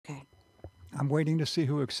I'm waiting to see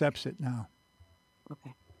who accepts it now.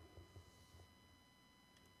 Okay.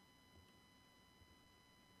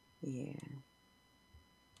 Yeah.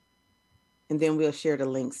 And then we'll share the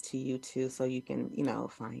links to you too, so you can,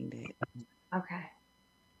 find it. Okay.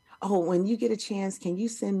 Oh, when you get a chance, can you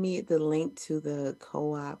send me the link to the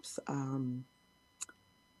co-op's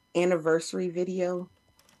anniversary video?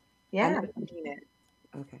 Yeah. I never seen it.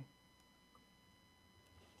 Okay.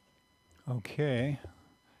 Okay.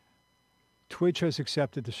 Twitch has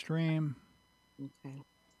accepted the stream. Okay.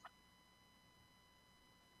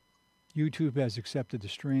 YouTube has accepted the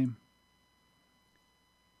stream.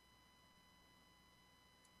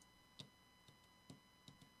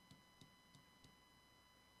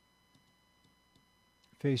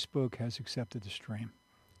 Facebook has accepted the stream.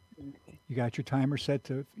 Okay. You got your timer set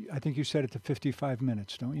to, I think you set it to 55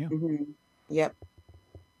 minutes, don't you? Mm-hmm. Yep.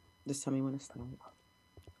 Just tell me when to start.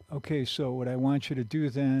 Okay, so what I want you to do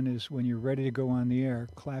then is when you're ready to go on the air,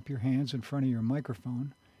 clap your hands in front of your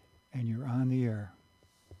microphone and you're on the air.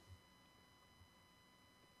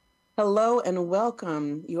 Hello and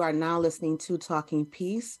welcome. You are now listening to Talking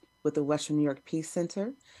Peace with the Western New York Peace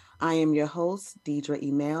Center. I am your host, Deidra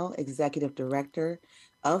EmEl, Executive Director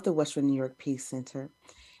of the Western New York Peace Center.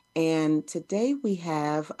 And today we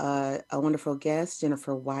have a wonderful guest,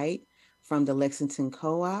 Jennifer White from the Lexington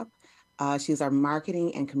Co-op. She's our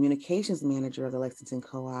Marketing and Communications Manager of the Lexington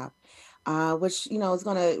Co-op, which,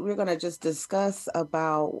 we're gonna just discuss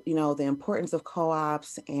about, the importance of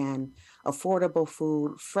co-ops and affordable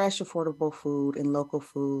food, fresh, affordable food and local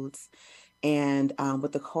foods, and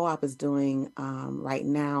what the co-op is doing right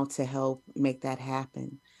now to help make that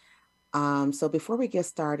happen. So before we get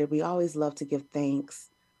started, we always love to give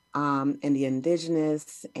thanks in the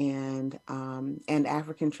indigenous and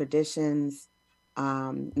African traditions,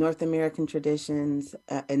 North American traditions,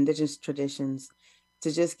 indigenous traditions,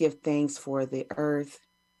 to just give thanks for the earth,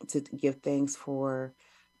 to give thanks for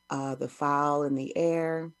the fowl in the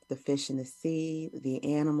air, the fish in the sea, the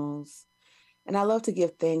animals. And I love to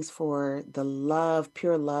give thanks for the love,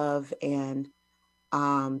 pure love, and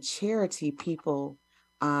charity people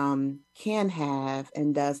can have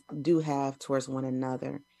and do have towards one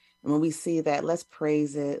another. And when we see that, let's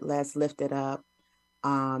praise it, let's lift it up,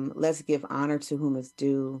 let's give honor to whom is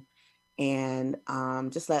due, and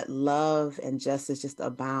just let love and justice just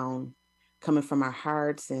abound, coming from our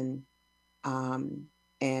hearts and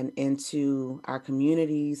into our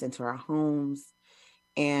communities, into our homes.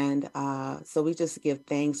 And so we just give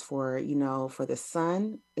thanks for, for the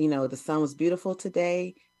sun. The sun was beautiful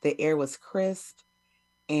today. The air was crisp.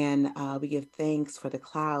 And we give thanks for the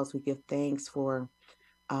clouds. We give thanks for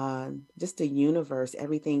just the universe,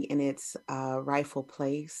 everything in its rightful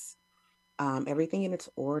place, everything in its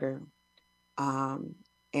order.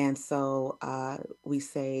 And so we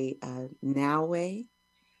say Nawe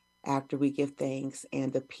after we give thanks,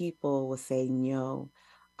 and the people will say Nyo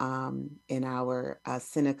in our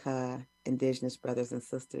Seneca Indigenous brothers and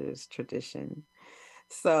sisters tradition.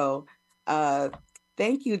 So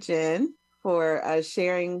thank you, Jen, for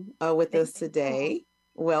sharing with us today.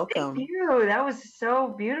 Welcome. Thank you. That was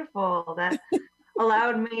so beautiful. That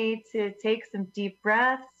allowed me to take some deep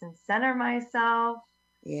breaths and center myself.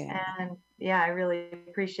 Yeah. And yeah, I really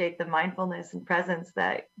appreciate the mindfulness and presence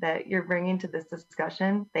that you're bringing to this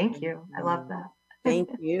discussion. Thank you. I love that. Thank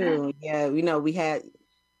you. Yeah, we had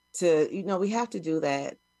to, we have to do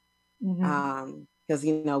that because,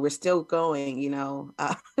 we're still going, Yeah.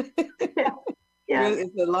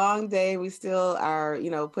 It's a long day. We still are,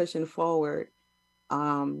 pushing forward.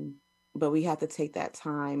 But we have to take that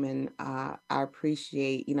time, and I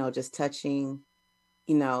appreciate, just touching,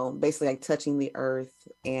 basically like touching the earth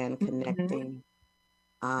and connecting.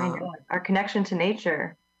 I know our connection to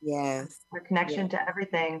nature. Yes. Our connection to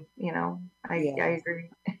everything, I agree.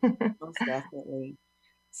 Most definitely.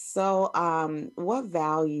 So, what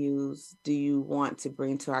values do you want to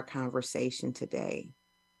bring to our conversation today?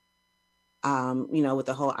 With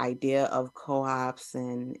the whole idea of co-ops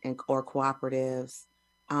and or cooperatives,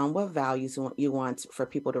 what values you want for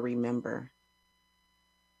people to remember?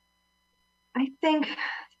 I think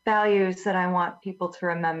values that I want people to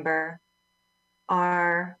remember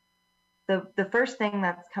are the first thing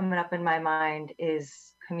that's coming up in my mind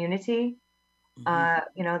is community.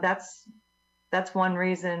 That's one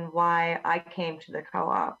reason why I came to the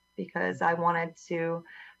co-op, because I wanted to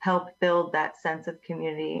help build that sense of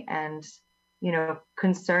community. And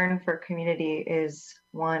concern for community is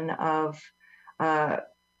one of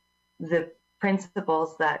the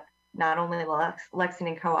principles that not only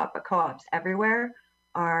Lexington Co-op, but co-ops everywhere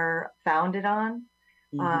are founded on.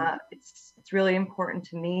 It's really important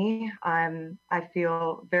to me. I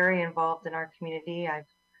feel very involved in our community. I've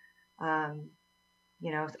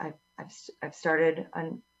started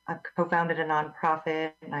I've co-founded a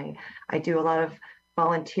nonprofit, and I do a lot of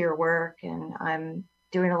volunteer work, and I'm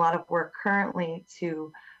doing a lot of work currently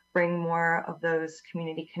to bring more of those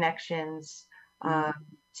community connections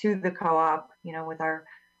to the co-op,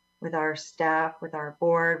 with our staff, with our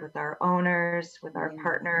board, with our owners, with our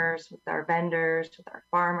partners, with our vendors, with our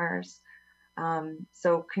farmers.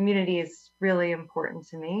 So community is really important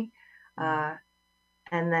to me. And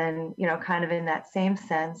then, kind of in that same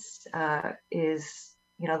sense, is,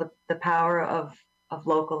 the power of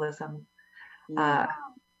localism.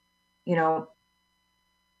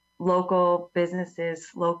 Local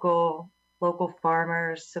businesses, local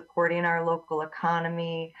farmers, supporting our local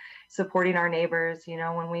economy, supporting our neighbors.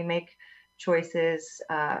 When we make choices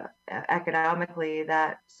economically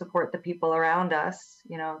that support the people around us,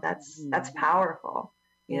 that's powerful.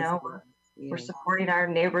 We're supporting our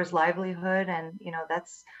neighbors' livelihood, and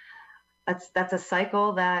that's a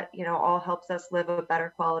cycle that all helps us live a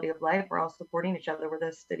better quality of life. We're all supporting each other. We're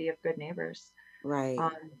the city of good neighbors. Right.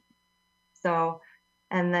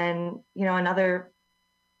 And then another,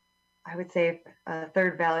 I would say, a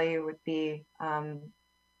third value would be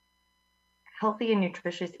healthy and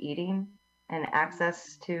nutritious eating and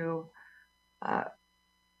access to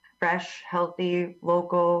fresh, healthy,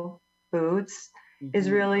 local foods is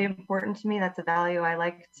really important to me. That's a value I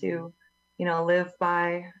like to, live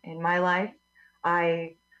by in my life.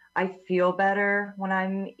 I feel better when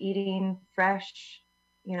I'm eating fresh,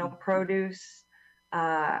 produce.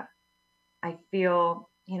 I feel,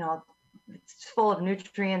 it's full of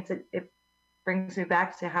nutrients. It brings me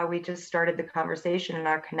back to how we just started the conversation and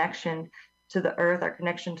our connection to the earth, our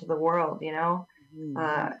connection to the world.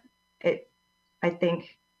 I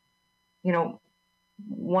think,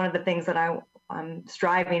 one of the things that I'm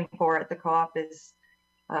striving for at the co-op is,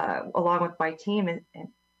 along with my team,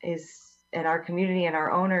 and our community and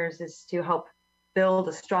our owners, is to help build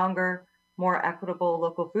a stronger, more equitable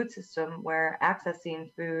local food system where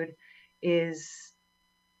accessing food is,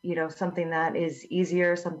 something that is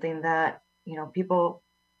easier, something that, people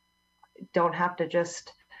don't have to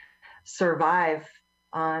just survive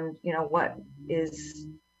on, what is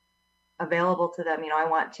available to them. I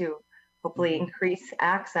want to hopefully increase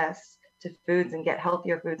access to foods and get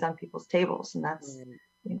healthier foods on people's tables. And that's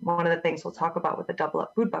one of the things we'll talk about with the Double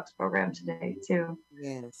Up Food Bucks program today too.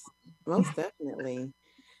 Yes, most definitely.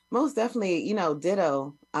 Most definitely,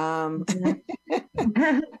 ditto. Wonderful.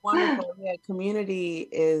 Yeah, community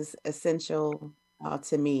is essential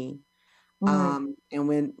to me. And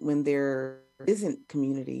when there isn't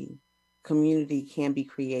community can be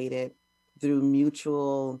created through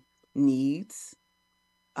mutual needs,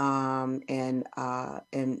 and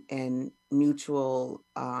mutual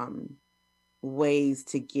ways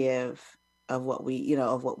to give of what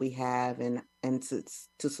we have and to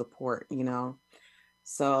support.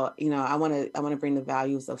 So, I want to bring the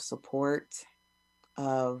values of support,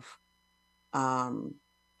 of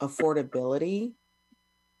affordability,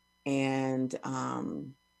 and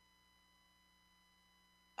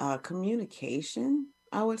communication,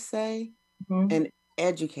 I would say, and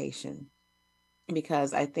education,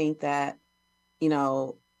 because I think that,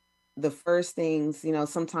 the first things,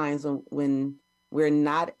 sometimes when we're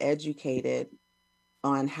not educated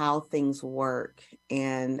on how things work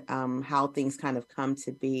and how things kind of come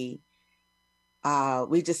to be,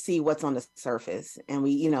 we just see what's on the surface, and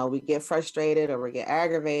we get frustrated or we get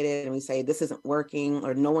aggravated and we say this isn't working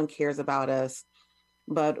or no one cares about us.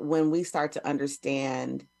 But when we start to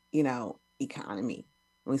understand, economy,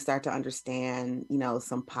 when we start to understand,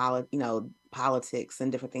 some politics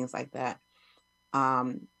and different things like that,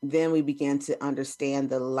 then we begin to understand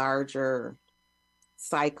the larger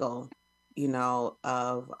cycle,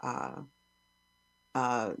 of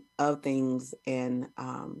things,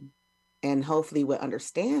 and hopefully with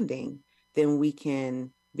understanding, then we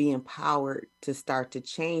can be empowered to start to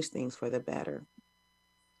change things for the better.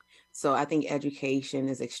 So I think education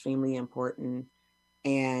is extremely important,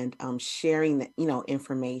 and sharing the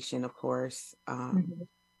information, of course,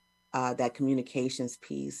 that communications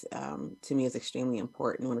piece, to me, is extremely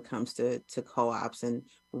important when it comes to co-ops and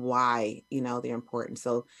why they're important.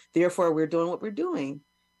 So therefore, we're doing what we're doing.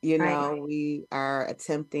 We are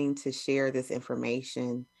attempting to share this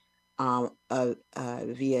information via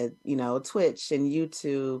Twitch and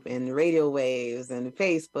YouTube and radio waves and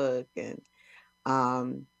Facebook, and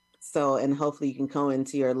and hopefully you can go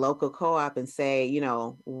into your local co-op and say,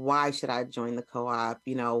 why should I join the co-op?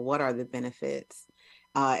 What are the benefits?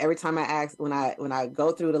 every time I ask, when I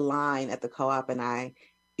go through the line at the co-op and I,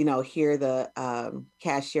 hear the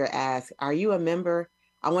cashier ask, "Are you a member?"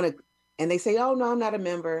 And they say, "Oh no, I'm not a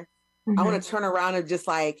member." I want to turn around and just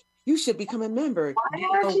like, "You should become a member." Why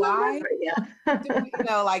aren't you a member?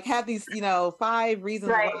 Yeah. Like have these, 5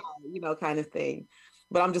 reasons Right. why, kind of thing.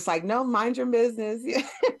 But I'm just like, no, mind your business.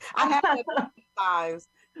 I have that times,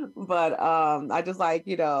 but I just like,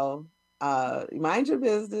 mind your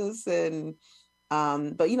business and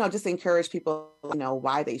but just encourage people,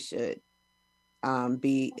 why they should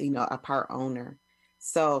be, a part owner.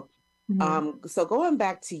 So so going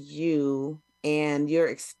back to you and your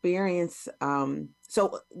experience,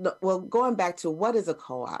 going back to what is a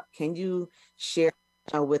co-op, can you share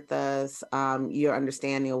with us your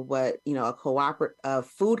understanding of what a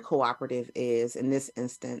food cooperative is in this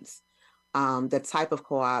instance, the type of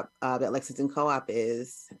co-op that Lexington Co-op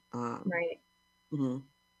is? Right. Mm-hmm.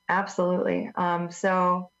 Absolutely.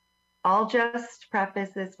 So I'll just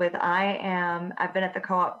preface this with I've been at the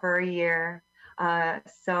co-op for a year.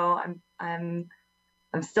 So I'm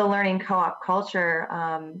still learning co-op culture.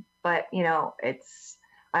 But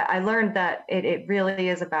I learned that it really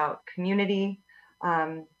is about community,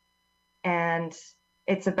 and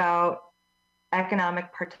it's about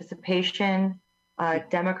economic participation,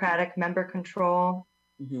 democratic member control.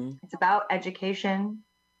 Mm-hmm. It's about education,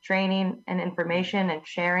 training, and information and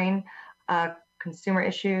sharing consumer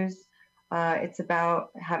issues. It's about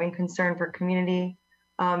having concern for community.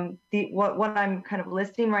 What I'm kind of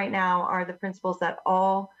listing right now are the principles that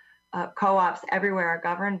all co-ops everywhere are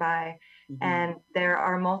governed by. Mm-hmm. And there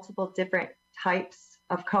are multiple different types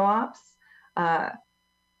of co-ops.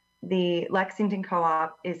 The Lexington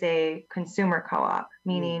Co-op is a consumer co-op,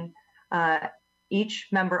 meaning each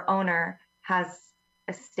member owner has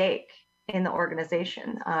a stake in the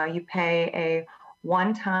organization. You pay a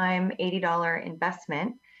one-time $80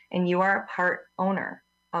 investment and you are a part owner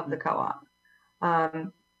of the co-op.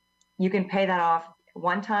 You can pay that off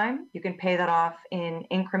one time. You can pay that off in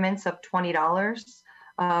increments of $20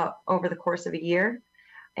 over the course of a year.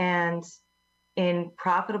 And in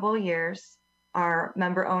profitable years, our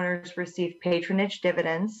member owners receive patronage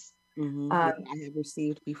dividends. Mm-hmm. I have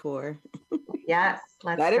received before. Yes,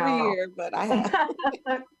 let's Not go. every year, but I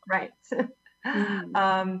have. Right.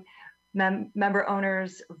 Member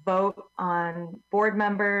owners vote on board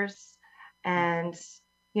members, and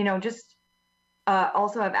just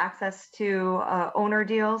also have access to owner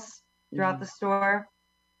deals throughout the store.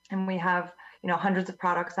 And we have hundreds of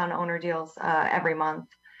products on owner deals every month,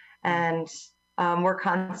 and we're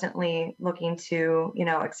constantly looking to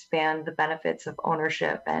expand the benefits of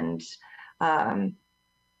ownership and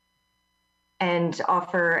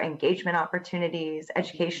offer engagement opportunities,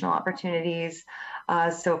 educational opportunities.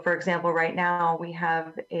 So for example, right now we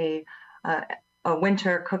have a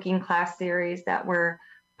winter cooking class series that we're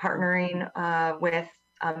partnering with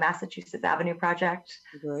Massachusetts Avenue Project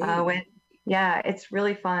with. Yeah, it's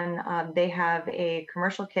really fun. They have a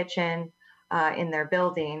commercial kitchen in their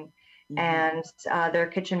building, and their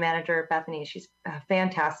kitchen manager, Bethany, she's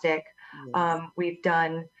fantastic. Yes. We've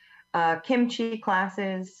done kimchi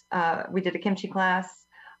classes. We did a kimchi class.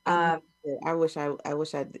 I wish I'd,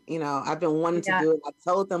 I've been wanting to do it. I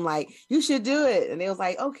told them like, you should do it. And they was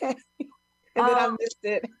like, okay. And then I missed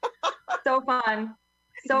it. So fun.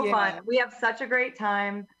 So fun. We have such a great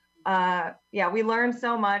time. We learn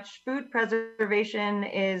so much. Food preservation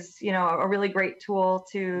is, a really great tool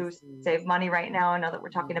to save money right now. I know that we're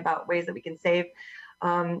talking about ways that we can save.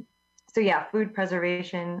 Food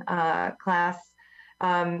preservation class.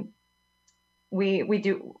 The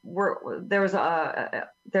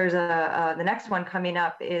next one coming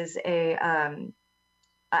up is a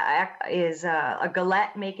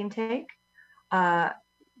galette make and take,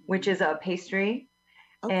 which is a pastry.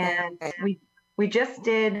 Okay. And we just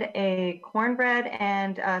did a cornbread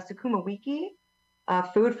and sukuma wiki,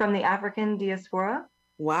 food from the African diaspora.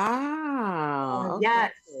 Wow. Okay.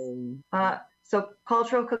 Yes. So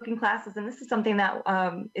cultural cooking classes, and this is something that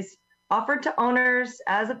is offered to owners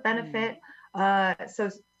as a benefit. So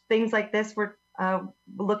things like this, we're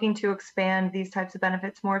looking to expand these types of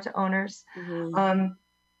benefits more to owners. Is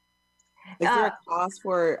there a cost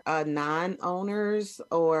for non-owners,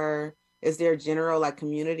 or is there a general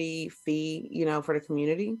community fee, for the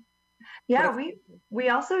community? Yeah, we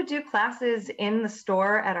also do classes in the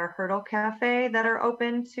store at our Hurdle Cafe that are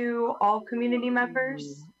open to all community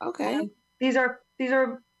members. Okay. These are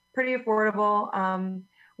pretty affordable.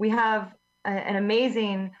 We have an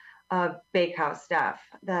amazing bakehouse staff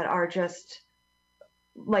that are just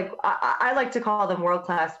I like to call them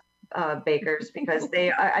world-class bakers, because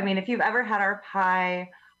if you've ever had our pie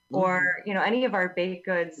or, you know, any of our baked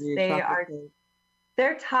goods,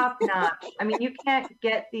 they're top notch. I mean, you can't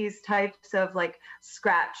get these types of like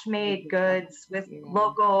scratch made goods with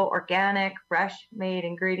local, organic, fresh made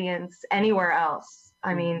ingredients anywhere else.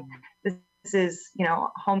 I mean, this is, you know,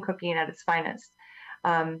 home cooking at its finest.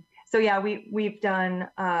 So yeah, we've done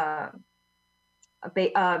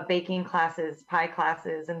baking classes, pie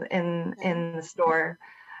classes in the store.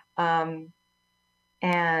 And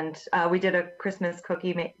we did a Christmas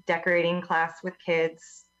cookie decorating class with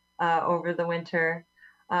kids over the winter.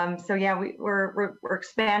 So yeah, we're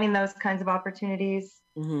expanding those kinds of opportunities.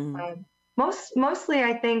 Mostly,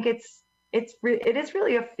 I think it is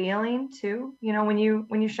really a feeling too. You know, when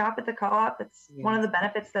you shop at the co-op, it's one of the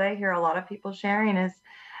benefits that I hear a lot of people sharing is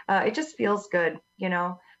it just feels good. You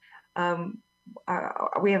know,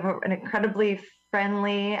 we have an incredibly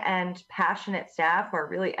friendly and passionate staff who are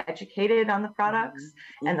really educated on the products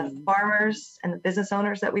and the farmers and the business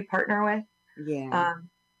owners that we partner with.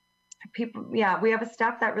 We have a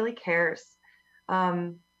staff that really cares.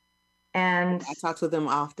 And I talk to them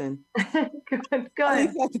often. Good.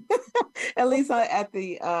 At least at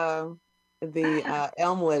the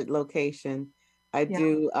Elmwood location. I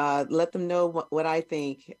do let them know what I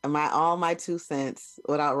think, all my 2 cents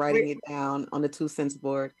without writing it down on the 2 cents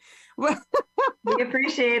board. We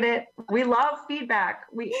appreciate it. We love feedback.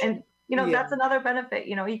 That's another benefit.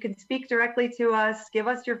 You know, you can speak directly to us, give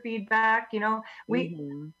us your feedback. You know,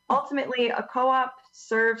 ultimately a co-op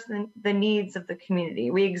serves the needs of the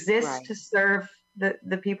community. We exist to serve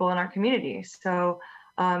the people in our community. So,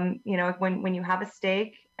 you know, when you have a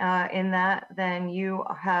stake in that, then you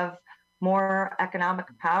have more economic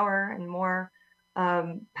power and more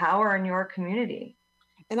power in your community.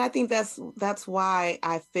 And I think that's why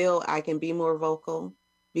I feel I can be more vocal,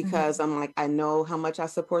 because I'm like, I know how much I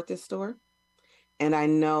support this store, and I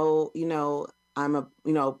know, you know, I'm a,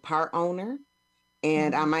 you know, part owner,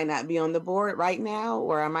 and I might not be on the board right now,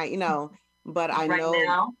 or I might, you know, but I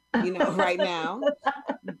know, you know, right now,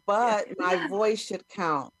 but my voice should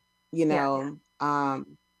count, you know,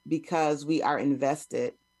 because we are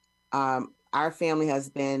invested. Our family has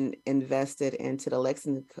been invested into the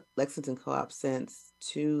Lexington Co-op since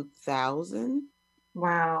 2000.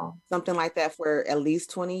 Wow. Something like that, for at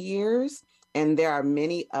least 20 years. And there are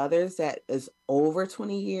many others that is over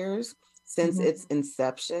 20 years since its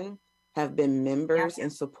inception have been members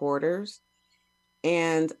and supporters.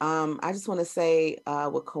 And I just want to say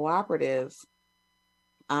with cooperatives,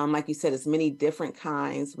 like you said, it's many different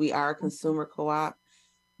kinds. We are a consumer co-op.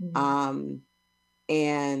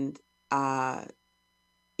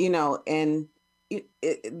 You know, and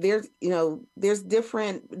there's, you know,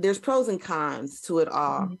 there's pros and cons to it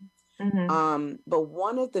all. But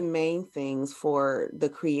one of the main things for the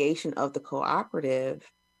creation of the cooperative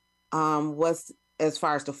was, as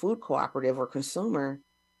far as the food cooperative or consumer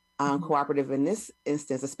cooperative in this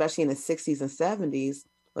instance, especially in the 60s and 70s,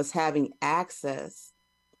 was having access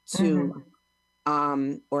to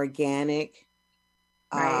organic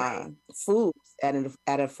foods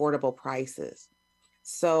at affordable prices.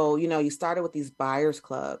 So, you know, you started with these buyers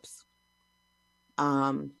clubs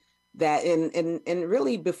that in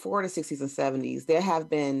really before the 60s and 70s, there have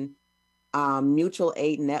been mutual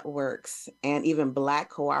aid networks and even Black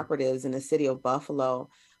cooperatives in the city of Buffalo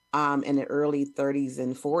in the early 30s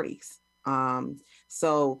and 40s.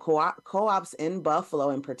 So co-ops in Buffalo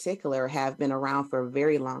in particular have been around for a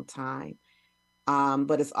very long time.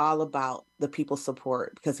 But it's all about the people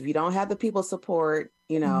support, because if you don't have the people support,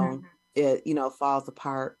 you know, it, you know, falls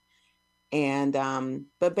apart. And,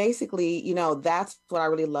 but basically, you know, that's what I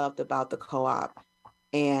really loved about the co-op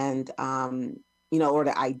and, you know, or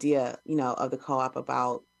the idea, you know, of the co-op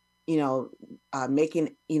about, you know,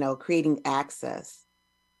 making, you know, creating access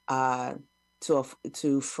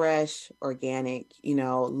to fresh, organic, you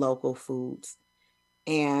know, local foods.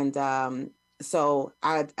 And so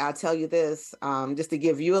I'll tell you this, just to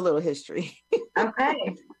give you a little history. Okay.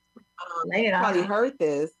 You probably heard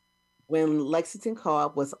this when Lexington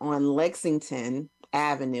Co-op was on Lexington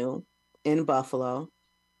Avenue in Buffalo.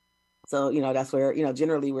 So, you know, that's where, you know,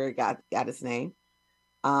 generally where it got its name.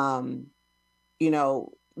 You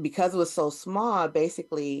know, because it was so small,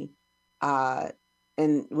 basically,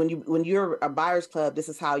 and when you're a buyers club, this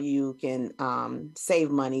is how you can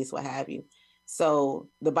save monies, what have you. So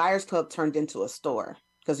the buyers club turned into a store,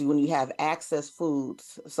 because when you have access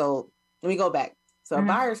foods. So let me go back. So a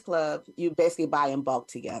buyers club, you basically buy in bulk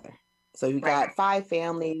together. So you got 5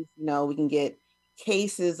 families, you know, we can get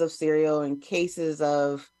cases of cereal and cases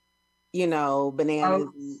of, you know, bananas,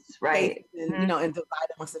 and, you know, and divide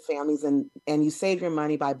amongst the families, and you save your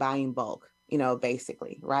money by buying bulk, you know,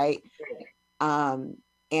 basically, right?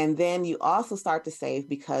 And then you also start to save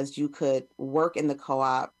because you could work in the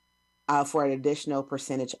co-op for an additional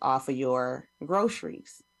percentage off of your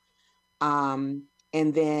groceries. And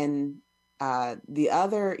then the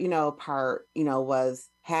other, part, was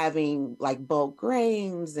having like bulk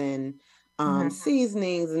grains and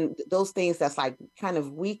seasonings and those things that's like kind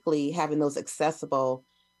of weekly, having those accessible,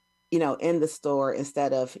 in the store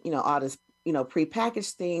instead of, all this,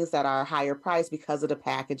 prepackaged things that are higher priced because of the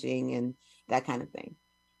packaging and that kind of thing.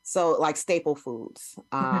 So like staple foods,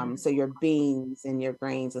 so your beans and your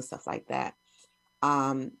grains and stuff like that.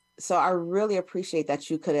 So I really appreciate that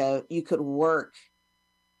you could work,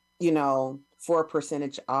 for a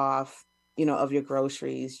percentage off, of your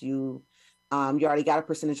groceries. You already got a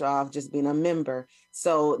percentage off just being a member.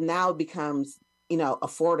 So now it becomes,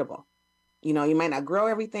 affordable. You might not grow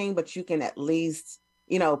everything, but you can at least,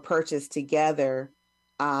 purchase together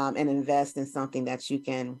and invest in something that you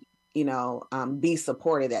can, be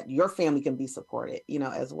supported, that your family can be supported,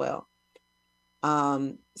 as well.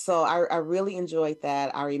 So I really enjoyed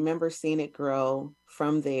that. I remember seeing it grow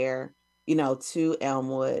from there, to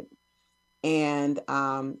Elmwood. And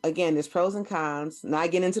again, there's pros and cons. Not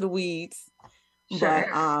getting into the weeds, sure.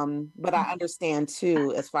 But I understand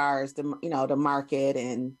too, as far as the the market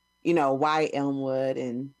and why Elmwood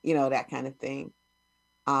and that kind of thing.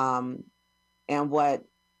 And what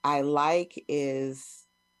I like is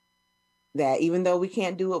that even though we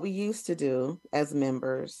can't do what we used to do as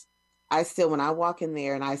members, I still, when I walk in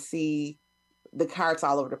there and I see the carts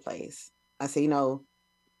all over the place, I say, I'm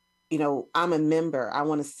a member. I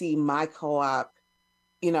want to see my co-op,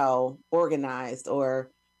 organized,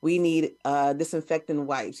 or we need disinfectant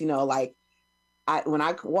wipes. Like when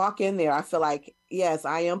I walk in there, I feel like, yes,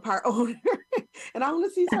 I am part owner, and I want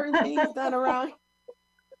to see certain things done around.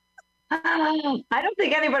 I don't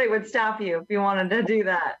think anybody would stop you if you wanted to do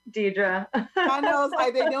that, Deidra. I know, it's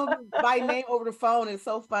like they know my name over the phone. It's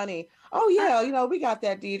so funny. Oh yeah, we got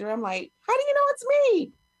that, Deidra. I'm like, how do you know it's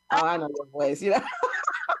me? Oh, I know your voice,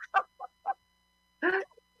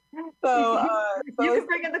 So you can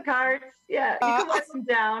bring in the cards. Yeah, you can let them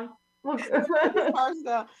down. Cards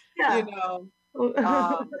down. Yeah.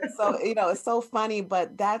 So it's so funny,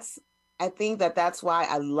 but I think that's why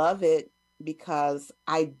I love it, because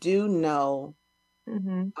I do know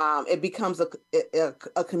it becomes a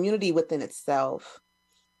community within itself.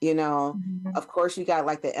 Of course, you got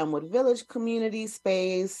like the Elmwood Village community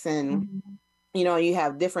space, and you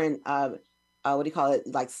have different what do you call it,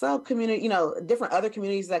 like sub community, different other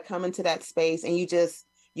communities that come into that space, and you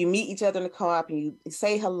meet each other in the co-op, and you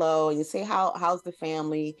say hello, and you say how's the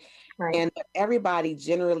family, right. And everybody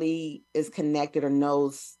generally is connected or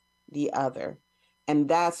knows the other. And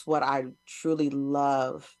that's what I truly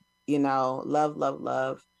love,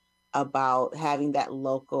 love about having that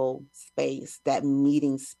local space, that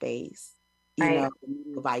meeting space, right.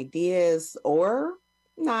 Of ideas or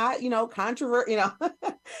not, controversy,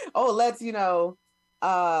 oh, let's,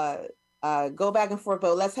 go back and forth,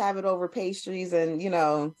 but let's have it over pastries and,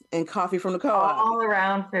 and coffee from the co-op. All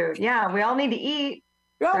around food. Yeah, we all need to eat.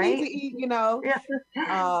 We all need to eat, Yeah.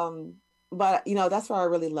 But that's what I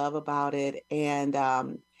really love about it. And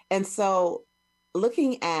so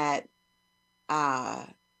looking at tell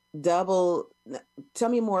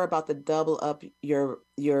me more about the Double Up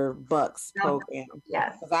Your Bucks program.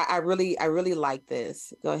 Yes. Because I really like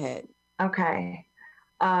this. Go ahead. Okay.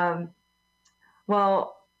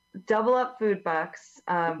 Well, Double Up Food Bucks.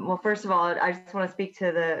 Well, first of all, I just want to speak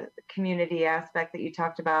to the community aspect that you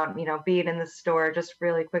talked about, being in the store just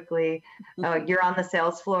really quickly. You're on the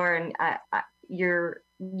sales floor, and you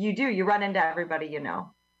run into everybody,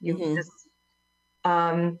 you just,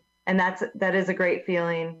 and that is a great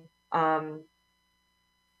feeling,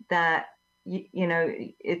 that,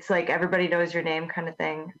 it's like everybody knows your name kind of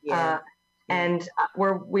thing. Yeah. And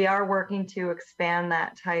we are working to expand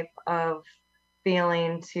that type of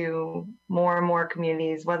feeling to more and more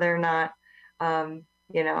communities, whether or not,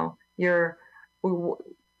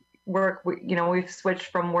 we've switched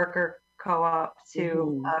from worker co-op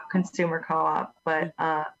to consumer co-op, but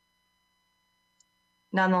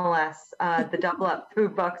nonetheless, the Double Up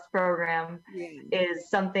Food Bucks program is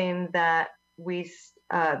something that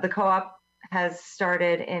the co-op has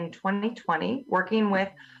started in 2020, working with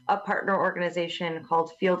a partner organization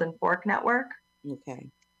called Field and Fork Network. Okay.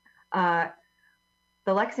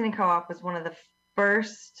 The Lexington Co-op was one of the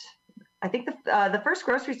first, I think the first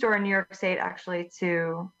grocery store in New York State actually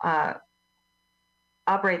to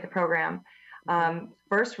operate the program.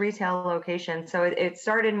 First retail location. So it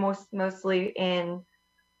started mostly in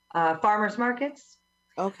farmers markets.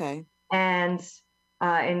 Okay. And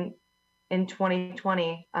in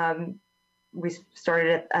 2020, we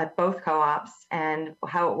started at both co-ops, and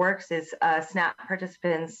how it works is SNAP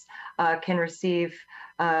participants can receive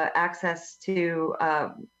access to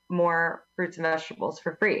more fruits and vegetables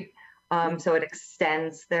for free. So it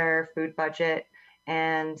extends their food budget,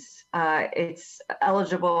 and it's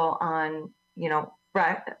eligible on,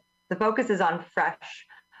 the focus is on fresh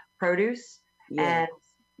produce, and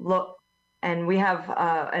and we have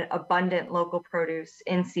an abundant local produce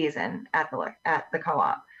in season at the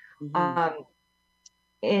co-op.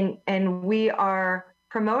 And we are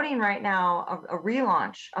promoting right now a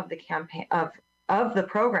relaunch of the campaign of the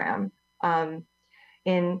program.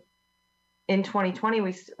 In 2020,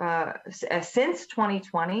 we since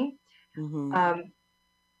 2020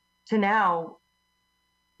 to now,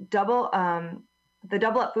 the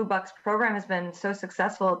Double Up Food Bucks program has been so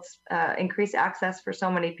successful. It's increased access for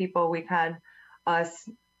so many people. We've had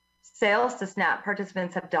sales to SNAP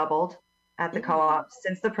participants have doubled at the co-op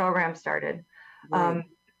since the program started.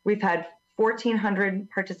 We've had 1,400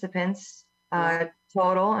 participants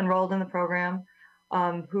total enrolled in the program,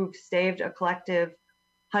 who've saved a collective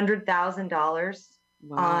 $100,000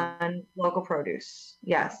 on local produce.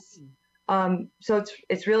 Yes. So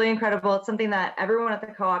it's really incredible. It's something that everyone at the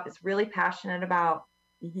co-op is really passionate about.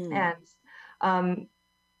 And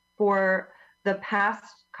for the past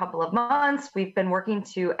couple of months, we've been working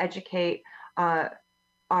to educate our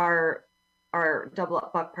Double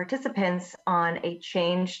Up Buck participants on a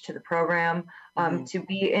change to the program, to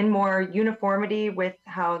be in more uniformity with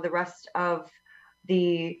how the rest of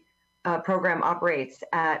the program operates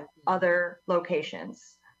at other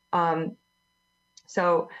locations.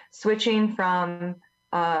 So switching from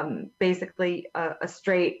basically a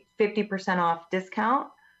straight 50% off discount,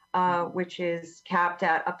 which is capped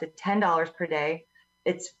at up to $10 per day,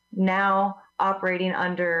 it's now operating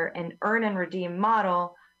under an earn and redeem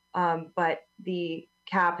model, but the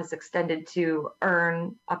cap is extended to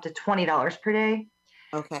earn up to $20 per day.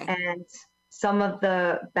 Okay. And some of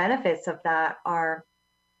the benefits of that are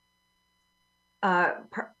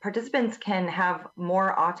participants can have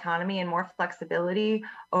more autonomy and more flexibility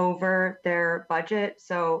over their budget.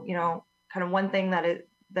 So, kind of one thing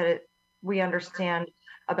that we understand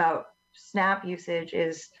about SNAP usage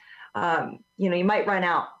is, you might run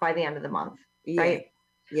out by the end of the month, right?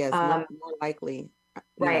 Yes, more likely.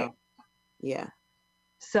 Right. Yeah.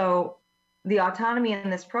 So the autonomy in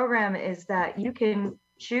this program is that you can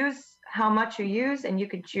choose how much you use, and you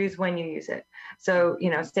can choose when you use it. So,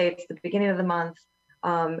 say it's the beginning of the month,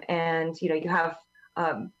 and you have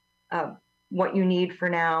what you need for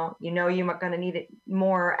now. You're going to need it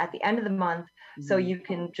more at the end of the month. So you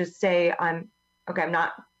can just say, I'm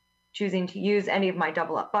not choosing to use any of my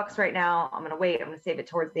Double Up Bucks right now. I'm going to wait. I'm going to save it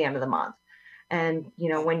towards the end of the month. And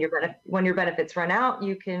when your benefits run out,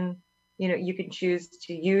 you can choose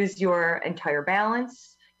to use your entire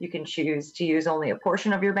balance. You can choose to use only a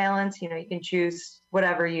portion of your balance. You can choose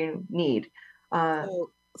whatever you need. So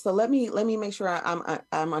let me make sure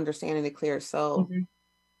I'm understanding it clear. So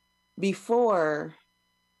before,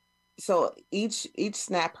 so each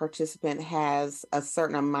SNAP participant has a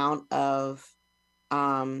certain amount of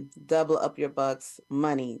Double Up Your Bucks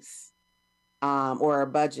monies, or a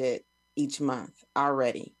budget each month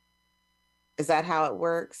already. Is that how it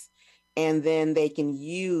works? And then they can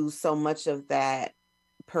use so much of that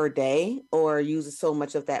per day, or use so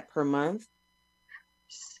much of that per month?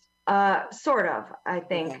 Sort of, I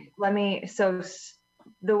think. Okay. So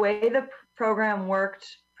the way the program worked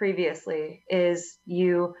previously is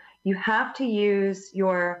you have to use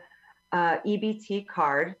your EBT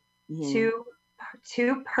card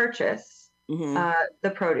to purchase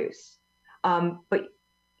the produce, but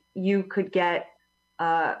you could get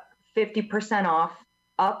 50% off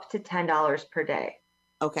up to $10 per day.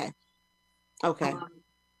 Okay.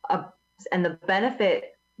 And the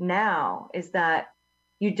benefit now is that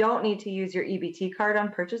you don't need to use your EBT card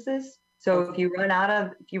on purchases. So if you run out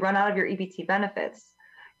of your EBT benefits,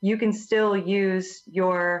 you can still use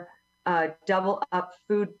your Double Up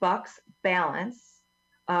Food Bucks balance,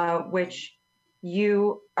 which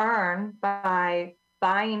you earn by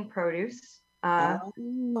buying produce. So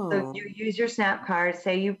you use your SNAP card.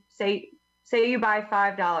 Say you buy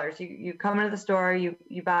 $5. You come into the store. You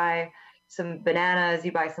buy some bananas.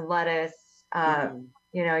 You buy some lettuce.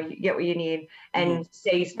 You get what you need, and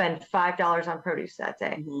say you spend $5 on produce that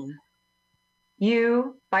day.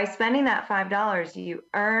 You, by spending that $5, you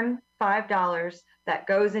earn $5 that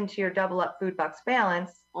goes into your Double Up Food Bucks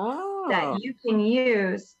balance that you can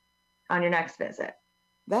use on your next visit.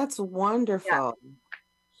 That's wonderful. Yeah.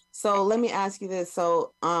 So let me ask you this.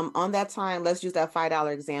 So on that time, let's use that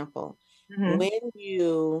 $5 example. When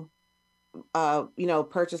you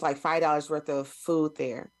purchase like $5 worth of food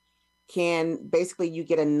there, can basically you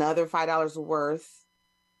get another $5 worth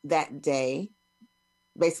that day?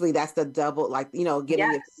 Basically, that's the double, like, getting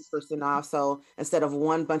it 50% off. So instead of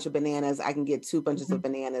one bunch of bananas, I can get two bunches of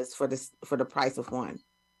bananas for the price of one.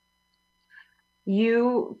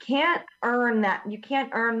 You can't earn that. You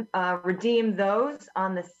can't redeem those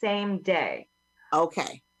on the same day.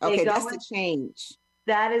 Okay. Okay. That's the change.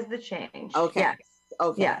 That is the change. Okay. Yes.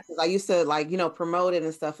 Okay. Yes. Because I used to promote it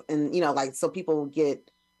and stuff, and like so people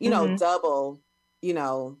get double,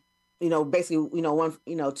 basically one,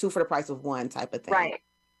 two for the price of one type of thing. Right.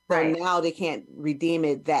 So right. now they can't redeem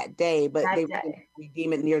it that day, but they can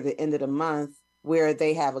redeem it near the end of the month where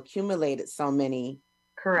they have accumulated so many.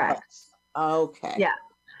 Correct. Bucks. Okay. Yeah.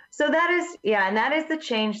 So that is and that is the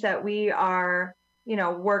change that we are,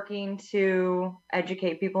 working to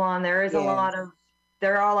educate people on. There is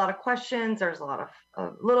there are a lot of questions. There's a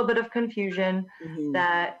little bit of confusion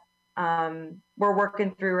that we're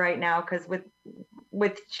working through right now, because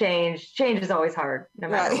with change is always hard, no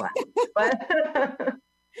matter what. But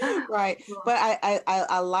right. But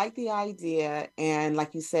I like the idea. And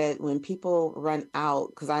like you said, when people run out,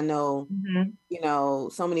 because I know,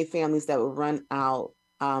 so many families that will run out,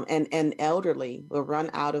 and elderly will run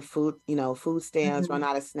out of food, food stamps, run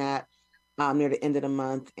out of SNAP near the end of the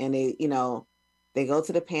month. And they go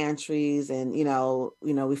to the pantries, and,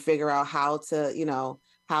 we figure out how to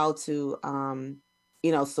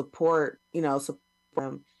support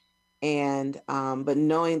them. And, but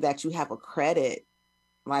knowing that you have a credit,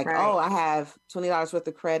 like, oh, I have $20 worth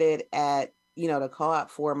of credit at, the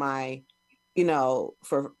co-op for my,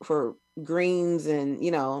 for greens and,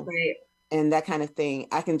 and that kind of thing.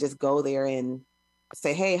 I can just go there and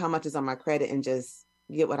say, hey, how much is on my credit, and just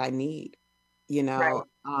get what I need,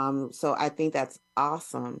 So I think that's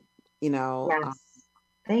awesome, Yes.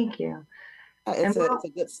 Thank you. It's a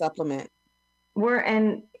good supplement.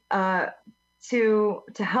 To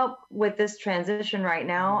help with this transition right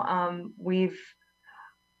now, we've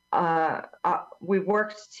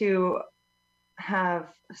worked to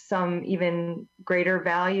have some even greater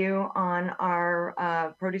value on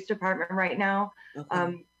our produce department right now.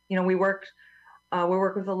 Okay. We work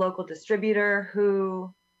with a local distributor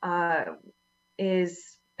who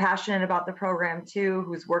is passionate about the program too,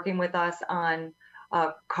 who's working with us on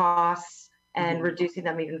costs and reducing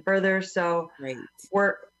them even further. So Great.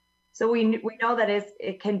 we know that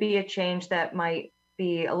it can be a change that might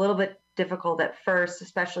be a little bit difficult at first,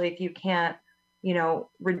 especially if you can't,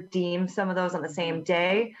 redeem some of those on the same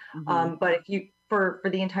day. But if you, for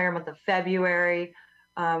the entire month of February,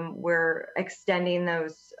 we're extending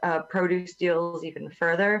those produce deals even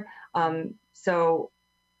further. So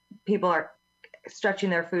people are stretching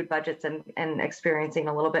their food budgets and experiencing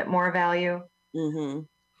a little bit more value.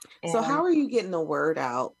 So how are you getting the word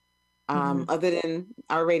out, other than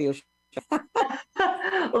our radio show?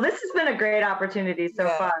 Well, this has been a great opportunity so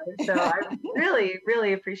far. So I really,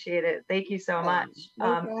 really appreciate it. Thank you so much.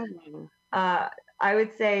 I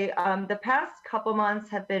would say the past couple months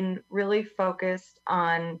have been really focused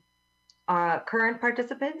on current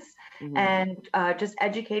participants and just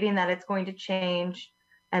educating that it's going to change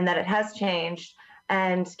and that it has changed,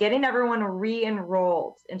 and getting everyone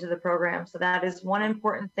re-enrolled into the program. So that is one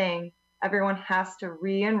important thing. Everyone has to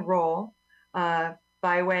re-enroll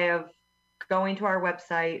by way of going to our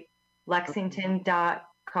website,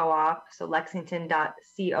 lexington.co-op, so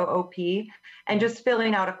lexington.coop, and just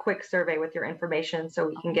filling out a quick survey with your information so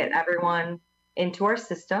we can get everyone into our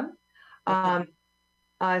system. So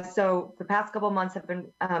the past couple of months have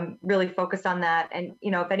been really focused on that. And,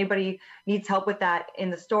 if anybody needs help with that in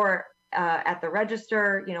the store, at the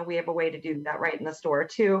register, we have a way to do that right in the store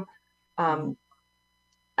too. And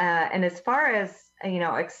as far as,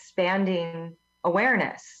 expanding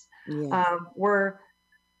awareness, we have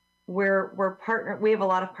a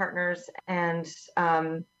lot of partners, and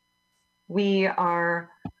we are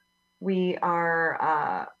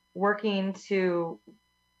working to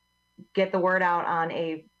get the word out on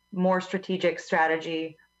a more strategic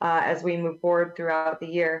strategy as we move forward throughout the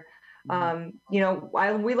year.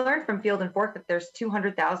 We learned from Field and Fork that there's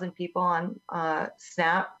 200,000 people on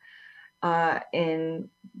SNAP in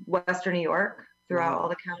Western New York throughout all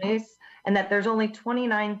the counties, and that there's only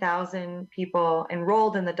 29,000 people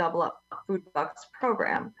enrolled in the Double Up Food Bucks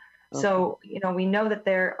program. Okay. So, we know that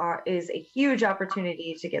there is a huge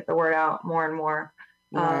opportunity to get the word out more and more,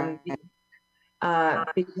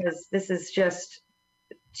 because this is just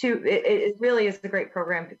it really is a great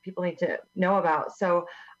program that people need to know about. So,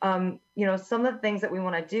 some of the things that we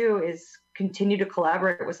want to do is continue to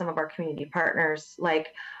collaborate with some of our community partners, like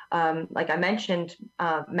I mentioned,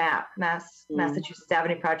 Massachusetts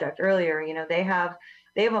Avenue Project earlier. They have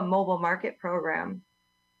a mobile market program,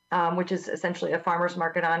 which is essentially a farmer's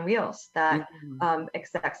market on wheels that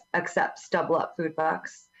accepts double up food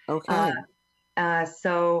bucks. Okay.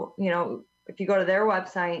 So, if you go to their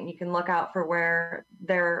website and you can look out for where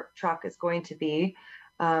their truck is going to be,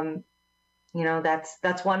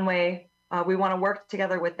 that's one way. We want to work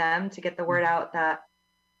together with them to get the word out that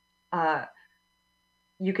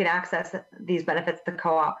you can access these benefits, the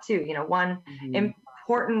co-op too. One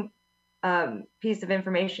important piece of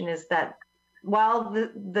information is that while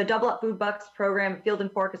the Double Up Food Bucks program, Field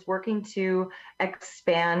and Fork, is working to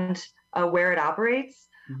expand where it operates,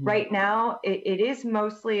 right now it is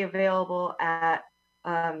mostly available at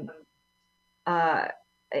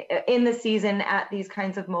in the season at these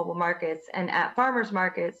kinds of mobile markets and at farmers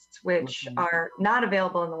markets, which are not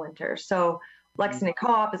available in the winter. So Lexington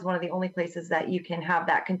Co-op is one of the only places that you can have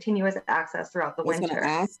that continuous access throughout the winter. I was going to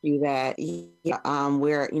ask you that,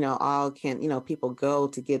 where, all can, people go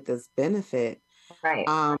to get this benefit. Right.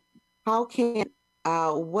 How can,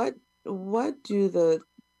 what do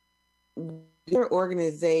your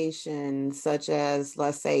organizations, such as,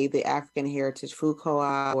 let's say, the African Heritage Food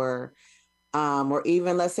Co-op, or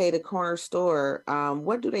even, let's say, the corner store,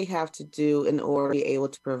 what do they have to do in order to be able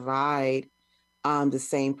to provide the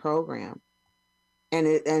same program? And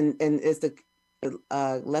is the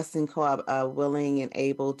Lexington Co-op willing and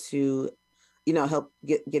able to, help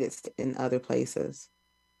get it in other places?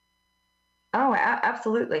 Oh,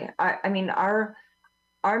 absolutely. I mean, our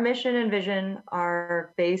mission and vision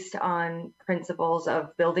are based on principles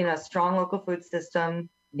of building a strong local food system,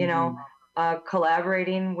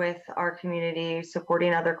 collaborating with our community,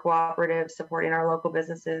 supporting other cooperatives, supporting our local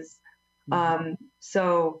businesses.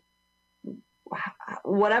 So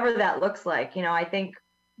whatever that looks like, I think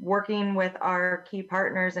working with our key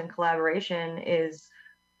partners in collaboration is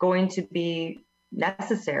going to be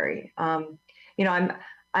necessary. I'm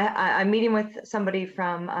meeting with somebody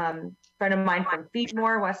from friend of mine from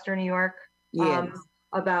Feedmore, Western New York,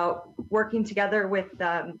 about working together with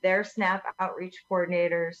their SNAP outreach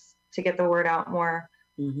coordinators to get the word out more.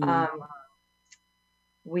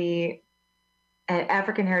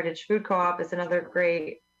 African Heritage Food Co-op is another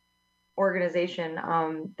great organization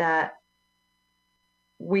that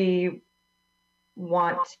we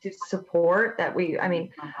want to support. We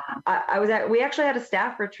actually had a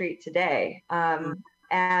staff retreat today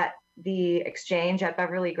at the Exchange at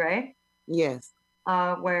Beverly Gray. Yes.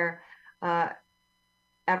 Where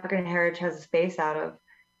African Heritage has a space out of.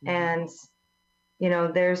 And,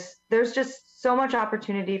 there's just so much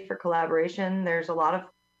opportunity for collaboration. There's a lot of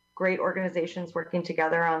great organizations working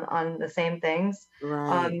together on the same things.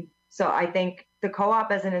 Right. So I think the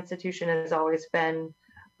co-op as an institution has always been,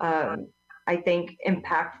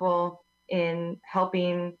 impactful in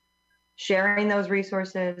helping sharing those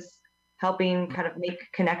resources, helping kind of make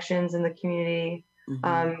connections in the community,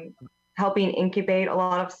 helping incubate a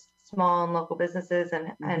lot of small and local businesses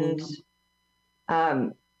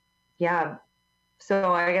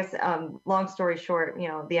So I guess, long story short,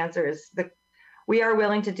 the answer is we are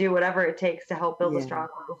willing to do whatever it takes to help build a strong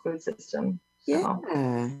local food system. So.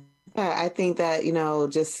 Yeah, I think that,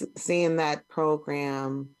 just seeing that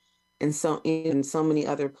program in so many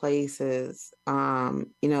other places,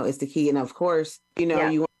 is the key. And of course, you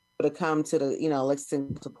want to come to the,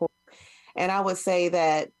 Lexington support. And I would say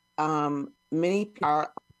that many people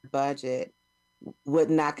are budget would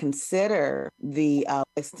not consider the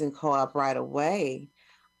Lexington Co-op right away,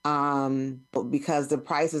 because the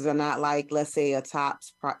prices are not like, let's say, a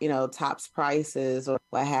tops prices or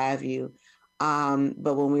what have you.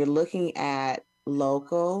 But when we're looking at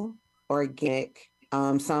local, organic,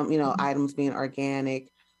 some items being organic,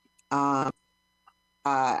 I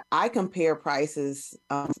compare prices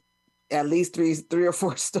at least three or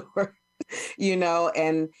four stores,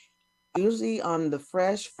 and usually on the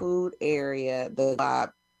fresh food area, the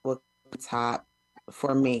top will be top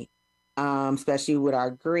for me, especially with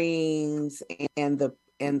our greens and the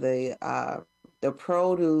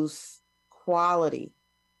produce quality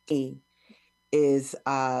is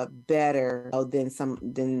better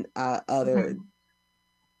than other.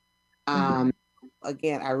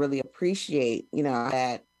 Again, I really appreciate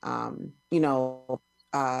that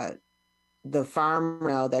the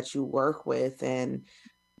farmer that you work with, and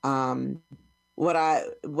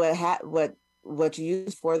what you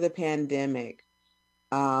used for the pandemic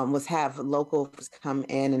was have locals come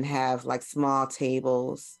in and have like small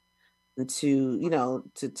tables to,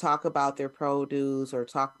 to talk about their produce or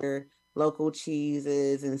talk their local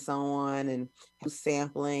cheeses and so on, and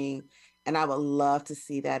sampling. And I would love to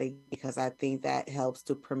see that because I think that helps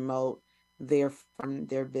to promote their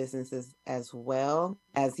businesses as well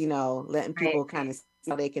as, letting people kind of see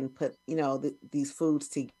how they can put, these foods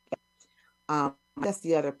together. That's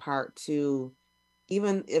the other part too.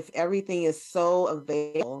 Even if everything is so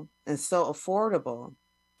available and so affordable,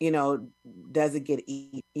 does it get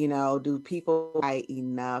eaten? Do people buy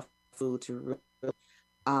enough food to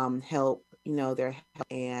really help, their health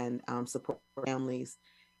and support families?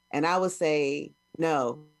 And I would say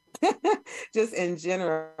no. Just in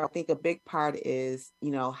general, I think a big part is,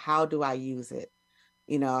 how do I use it?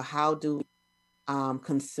 How do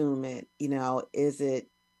consume it? Is it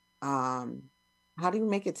how do you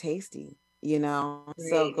make it tasty?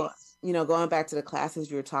 So going back to the classes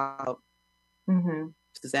you were talking about,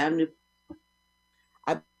 because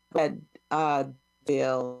I read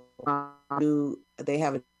Bill, they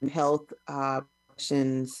have health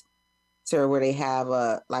options, so where they have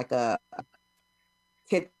a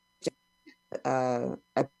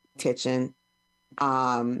kitchen,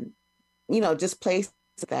 just places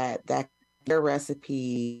that their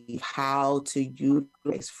recipe, how to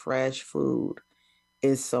utilize fresh food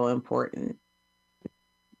is so important.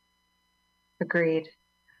 Agreed.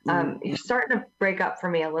 You're starting to break up for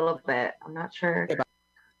me a little bit. I'm not sure.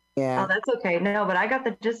 Yeah. Oh, that's okay. No, but I got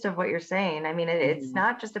the gist of what you're saying. I mean, it's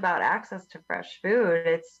not just about access to fresh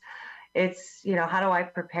food. It's, how do I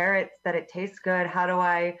prepare it that it tastes good? How do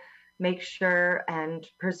I make sure and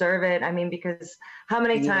preserve it? I mean, because how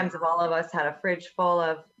many times have all of us had a fridge full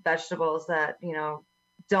of vegetables that,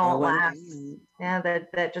 don't last? Yeah,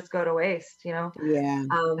 that just go to waste, Yeah.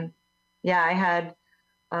 I had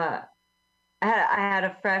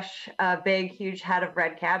a fresh, big, huge head of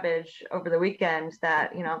red cabbage over the weekend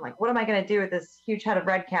that, I'm like, what am I going to do with this huge head of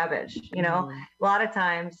red cabbage? A lot of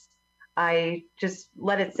times I just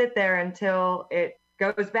let it sit there until it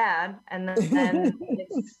goes bad, and then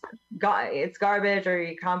it's garbage, or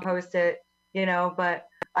you compost it, but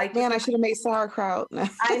I should have made sauerkraut.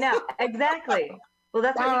 I know, exactly. Well,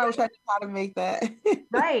 that's what I was trying to how to make that.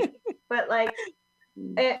 Right. But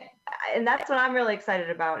and that's what I'm really excited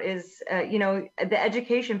about is, the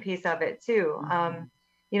education piece of it too.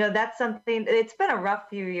 That's something, it's been a rough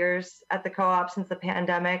few years at the co-op since the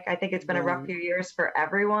pandemic. I think it's been a rough few years for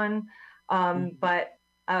everyone. But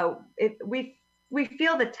we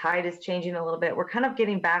feel the tide is changing a little bit. We're kind of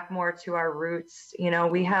getting back more to our roots.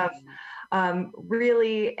 We have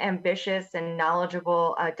really ambitious and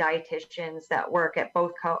knowledgeable dietitians that work at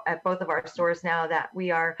both of our stores now that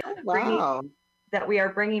we are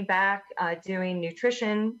bringing back, doing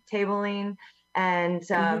nutrition tabling, and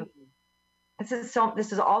this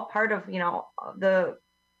is all part of the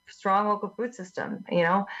strong local food system.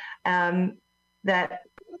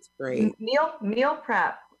 That's great. Meal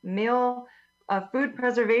prep, food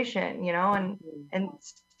preservation, and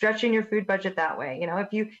stretching your food budget that way.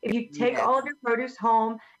 If you take all of your produce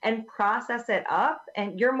home and process it up,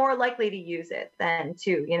 and you're more likely to use it then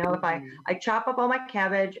too. If I chop up all my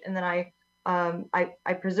cabbage and then I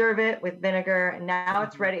preserve it with vinegar, and now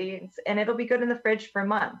it's ready, and it'll be good in the fridge for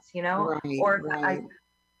months. I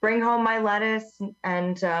bring home my lettuce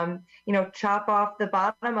and chop off the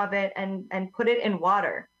bottom of it and put it in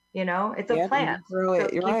water. It's a plant. Grow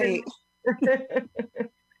it. You're right.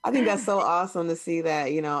 I think that's so awesome to see that,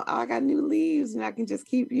 I got new leaves and I can just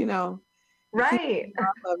keep, right keep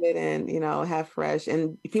off of it and, have fresh,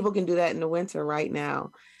 and people can do that in the winter right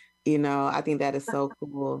now. I think that is so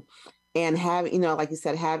cool. And having, like you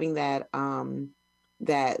said, having that,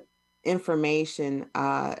 that information,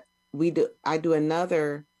 I do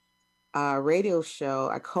another radio show.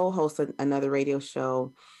 I co-host another radio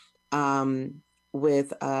show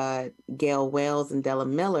with Gail Wells and Della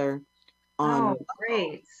Miller on. Oh,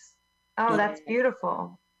 great. Oh, that's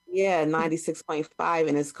beautiful. Yeah, 96.5,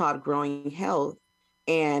 and it's called Growing Health.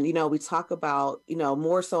 And, we talk about,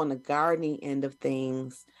 more so on the gardening end of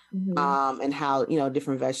things, and how,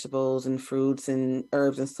 different vegetables and fruits and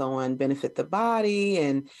herbs and so on benefit the body,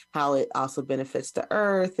 and how it also benefits the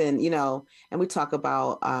earth. And, and we talk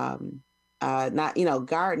about not,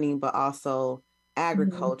 gardening, but also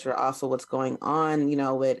agriculture, also what's going on,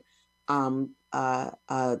 with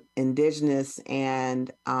indigenous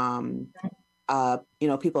and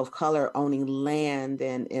people of color owning land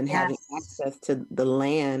and having access to the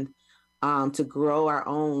land to grow our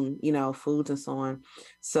own foods and so on.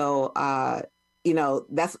 So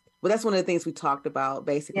that's one of the things we talked about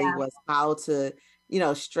basically was how to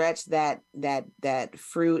stretch that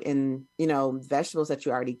fruit and vegetables that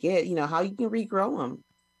you already get, how you can regrow them.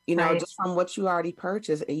 know, just from what you already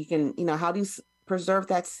purchased. And you can, you know, how do you preserve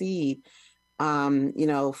that seed, you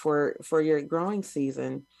know, for your growing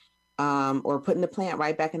season, or putting the plant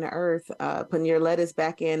right back in the earth, putting your lettuce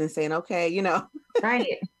back in and saying, okay, you know, Right.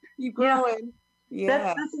 keep growing.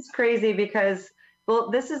 Yeah. This is crazy because,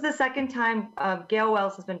 well, this is the second time Gail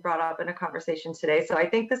Wells has been brought up in a conversation today. So I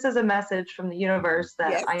think this is a message from the universe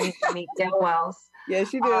that Yes. I need to meet Gail Wells.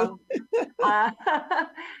 Yes, you do.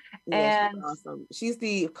 And she's awesome.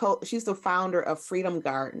 She's the founder of Freedom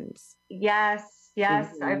Gardens. Yes,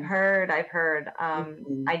 I've heard.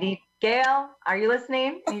 I need Gail. Are you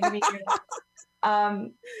listening? I need to meet you.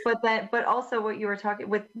 But also what you were talking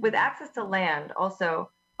with access to land.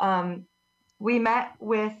 Also, we met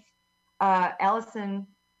with Allison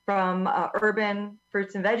from Urban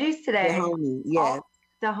Fruits and Veggies today. Dahoney, yes.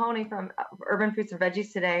 Dahoney from Urban Fruits and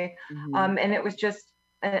Veggies today. And it was just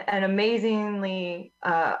an amazingly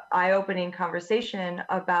eye-opening conversation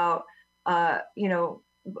about, you know,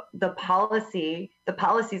 the policies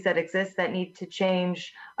that exist that need to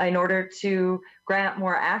change in order to grant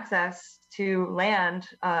more access to land,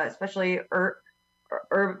 especially for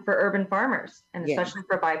urban farmers, and especially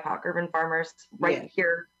for BIPOC urban farmers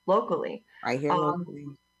here locally. Right here locally.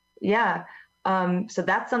 Yeah. So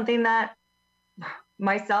that's something that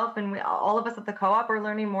myself and all of us at the co-op are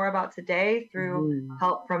learning more about today through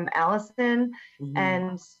help from Allison.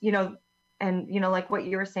 And, you know, like what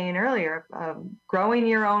you were saying earlier, growing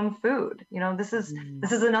your own food. You know, this is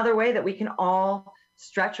another way that we can all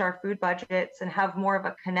stretch our food budgets and have more of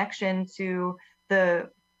a connection to the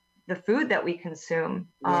food that we consume.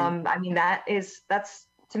 I mean, that's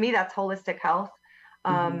to me, that's holistic health.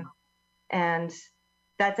 And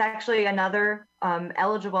that's actually another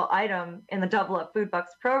eligible item in the Double Up Food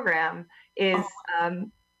Bucks program is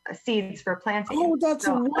seeds for planting. Oh, that's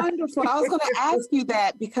wonderful. I was going to ask you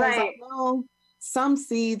that because I know some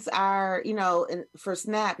seeds are, you know, for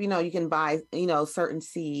SNAP, you know, you can buy, you know, certain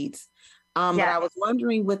seeds. But I was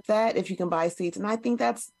wondering with that, if you can buy seeds. And I think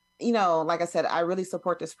that's, you know, like I said, I really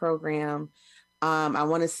support this program. I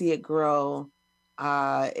want to see it grow.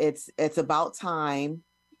 It's about time.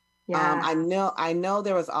 Yeah. I know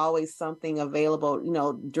there was always something available, you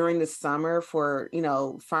know, during the summer for, you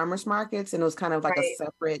know, farmers markets, and it was kind of like a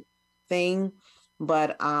separate thing.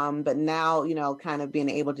 But now, you know, kind of being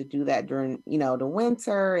able to do that during, you know, the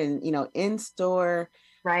winter and, you know, in store.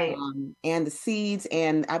 Right. And the seeds,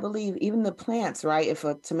 and I believe even the plants, right? If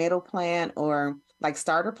a tomato plant or like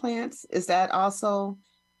starter plants, is that also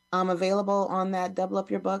available on that Double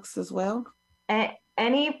Up Your Bucks as well?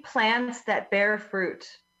 Any plants that bear fruit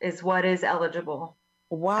is what is eligible.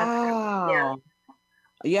 Wow.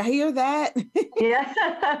 You hear that? Yeah.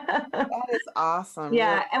 That is awesome.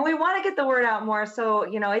 Yeah. And we want to get the word out more. So,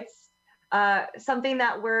 you know, it's something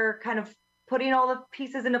that we're kind of putting all the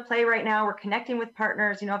pieces into play right now. We're connecting with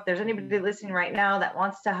partners. You know, if there's anybody listening right now that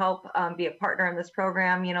wants to help be a partner in this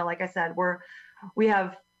program, you know, like I said, we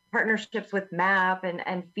have partnerships with MAP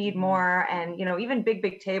and Feed More, and, you know, even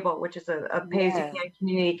Big Table, which is a pay-as-you-can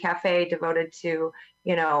community cafe devoted to,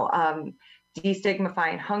 you know,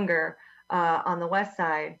 destigmifying hunger on the West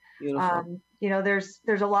Side. Beautiful. You know, there's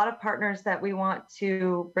a lot of partners that we want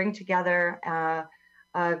to bring together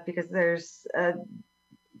because there's,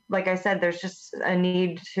 like I said, there's just a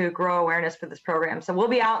need to grow awareness for this program. So we'll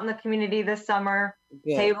be out in the community this summer,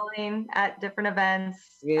 tabling at different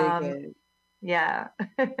events. Really good. Yeah.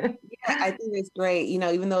 Yeah, I think it's great. You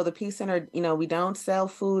know, even though the Peace Center, you know, we don't sell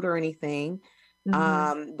food or anything,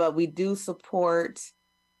 but we do support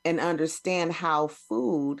and understand how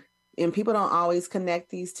food, and people don't always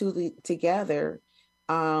connect these two together,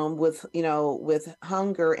 with, you know, with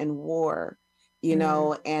hunger and war, you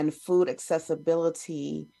know, and food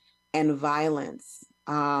accessibility and violence.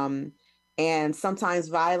 And sometimes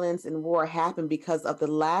violence and war happen because of the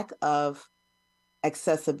lack of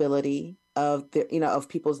accessibility of the, you know, of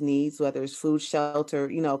people's needs, whether it's food, shelter,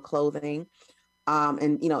 you know, clothing,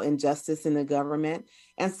 and, you know, injustice in the government.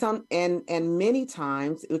 And many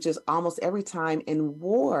times, which is almost every time in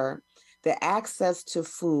war, the access to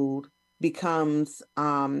food becomes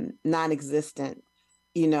non-existent,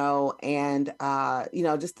 you know, and, you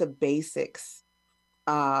know, just the basics.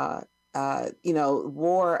 You know,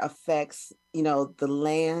 war affects, you know, the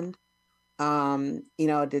land, you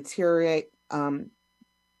know, deteriorate,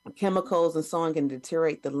 chemicals and so on can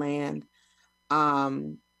deteriorate the land,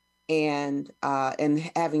 and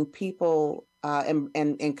having people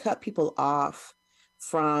and cut people off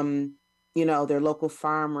from, you know, their local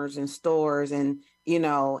farmers and stores, and, you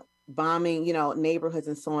know, bombing, you know, neighborhoods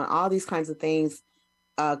and so on. All these kinds of things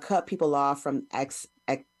cut people off from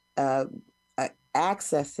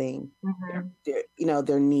accessing Mm-hmm.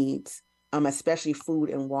 their needs, especially food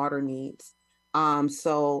and water needs.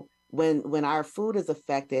 So when our food is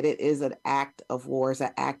affected, it is an act of war, it's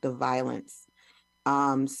an act of violence.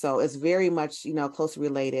 So it's very much, closely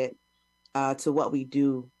related to what we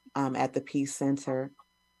do at the Peace Center.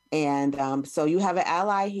 And so you have an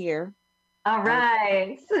ally here. All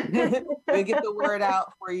right. We'll get the word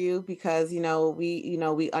out for you because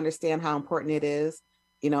we understand how important it is.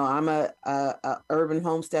 I'm a urban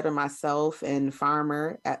homesteader myself and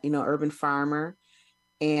farmer, urban farmer,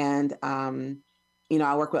 and I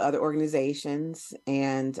work with other organizations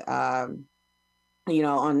and on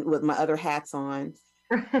with my other hats on.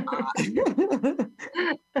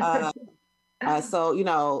 So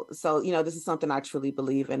this is something I truly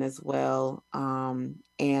believe in as well.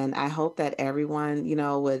 And I hope that everyone,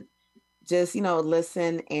 would just,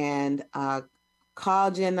 listen and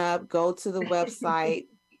call Jen up, go to the website,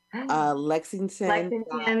 Lexington.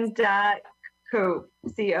 Lexington.co.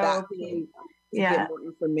 To Yeah. get more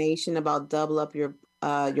information about double up your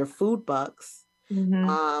food bucks.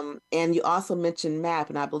 Mm-hmm. And you also mentioned MAP,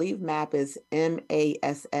 and I believe MAP is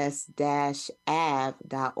mass-av.org.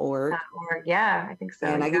 Yeah, I think so.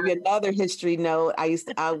 And I give you another history note. I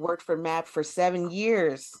worked for MAP for 7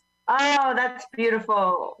 years. Oh, that's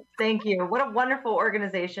beautiful. Thank you. What a wonderful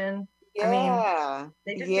organization. Yeah. I mean,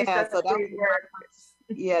 they just do such great work.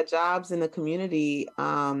 Yeah, jobs in the community.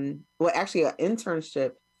 Well, actually an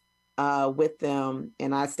internship with them,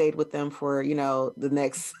 and I stayed with them for the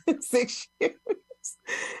next 6 years.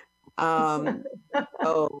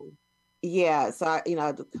 Oh yeah, so I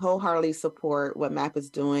wholeheartedly support what MAP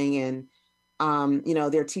is doing, and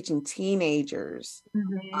they're teaching teenagers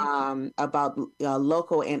about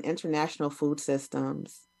local and international food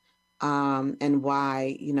systems, and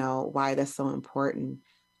why that's so important,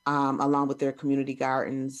 along with their community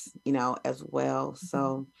gardens as well.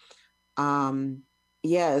 So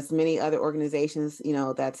as many other organizations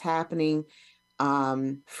that's happening.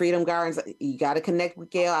 Freedom Gardens, you got to connect with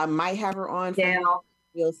Gail. I might have her on for you.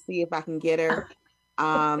 You'll see if I can get her.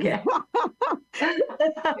 Have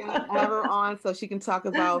her on so she can talk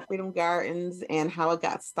about Freedom Gardens and how it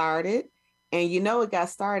got started. And it got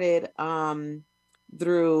started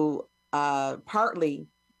through partly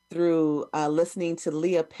through listening to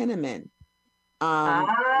Leah Penniman.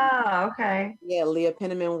 Okay. Yeah, Leah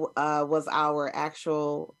Penniman was our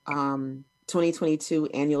actual 2022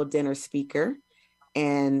 annual dinner speaker.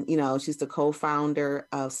 And, she's the co-founder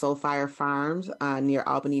of Soulfire Farms near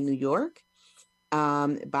Albany, New York,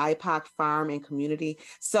 BIPOC farm and community.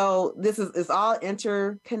 So this is all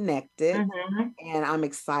interconnected, and I'm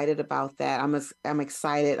excited about that. I'm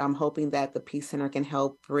excited. I'm hoping that the Peace Center can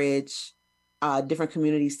help bridge different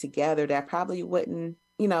communities together that probably wouldn't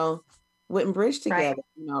bridge together,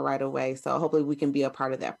 right away. So hopefully we can be a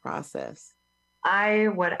part of that process. I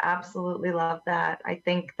would absolutely love that. I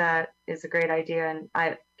think that is a great idea. And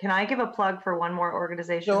can I give a plug for one more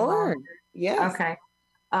organization? Sure. Yes. Okay.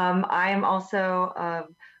 I am also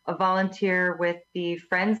a volunteer with the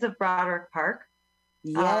Friends of Broderick Park.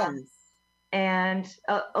 Yes. And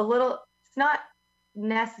it's not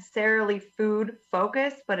necessarily food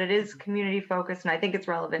focused, but it is community focused. And I think it's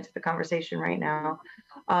relevant to the conversation right now.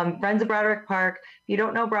 Friends of Broderick Park. If you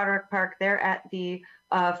don't know Broderick Park, they're at the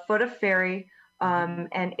foot of Ferry.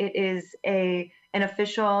 And it is an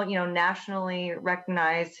official, nationally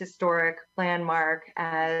recognized historic landmark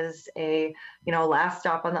as a, last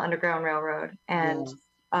stop on the Underground Railroad. And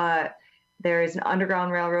there is an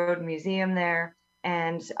Underground Railroad museum there.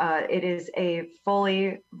 And it is a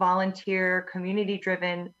fully volunteer,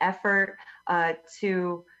 community-driven effort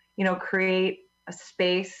to, create a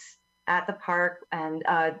space at the park and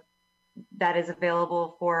that is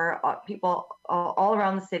available for people all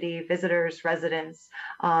around the city, visitors, residents,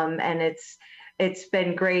 and it's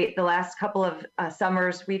been great. The last couple of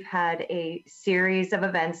summers, we've had a series of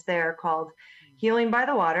events there called Healing by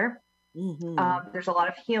the Water. There's a lot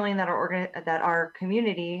of healing that our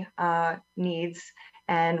community needs,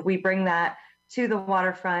 and we bring that to the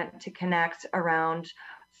waterfront to connect around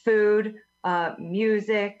food,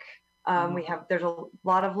 music. There's a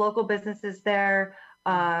lot of local businesses there.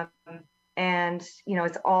 And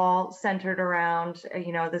it's all centered around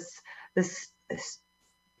this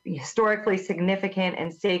historically significant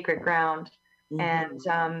and sacred ground. And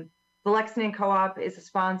the Lexington Co-op is a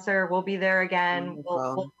sponsor. We'll be there again.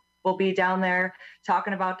 We'll be down there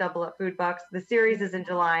talking about Double Up Food Bucks. The series is in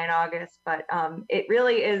July and August, but it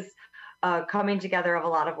really is coming together of a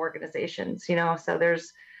lot of organizations. So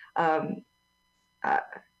there's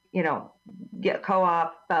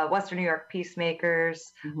Co-op, Western New York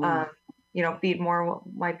Peacemakers, Feed More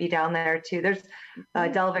might be down there too. There's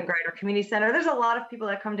Delavan Grider Community Center. There's a lot of people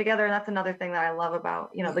that come together, and that's another thing that I love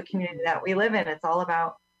about, the community that we live in. It's all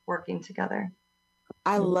about working together.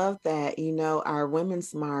 I love that. Our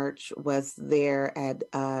Women's March was there at,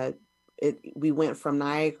 we went from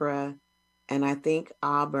Niagara and I think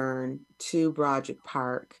Auburn to Broderick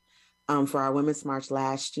Park for our Women's March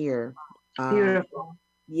last year. Beautiful.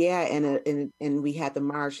 Yeah, and we had the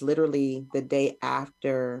march literally the day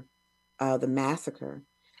after the massacre,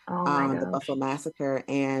 the Buffalo massacre,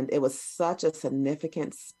 and it was such a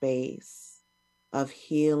significant space of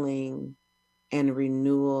healing and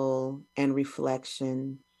renewal and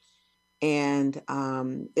reflection, and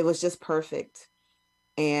it was just perfect.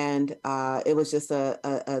 And it was just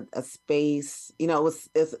a space. It was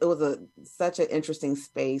such an interesting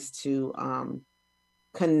space to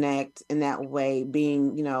connect in that way,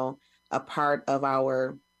 being a part of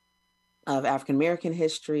African American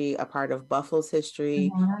history, a part of Buffalo's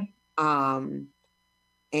history, and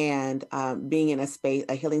being in a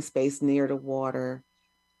healing space near the water,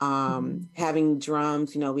 having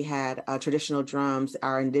drums. We had traditional drums,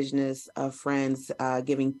 our indigenous friends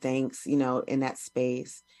giving thanks, in that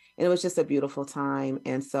space, and it was just a beautiful time.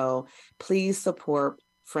 And so please support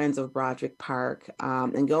Friends of Broderick Park,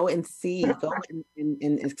 and go and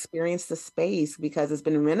and experience the space, because it's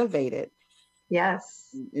been renovated.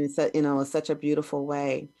 Yes. It's such a beautiful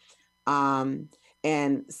way. And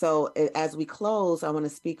so as we close, I want to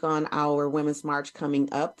speak on our Women's March coming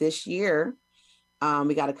up this year.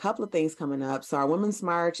 We got a couple of things coming up. So our Women's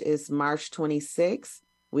March is March 26th.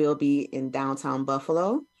 We'll be in downtown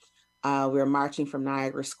Buffalo. We're marching from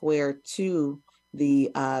Niagara Square to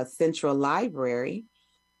the Central Library.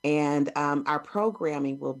 And our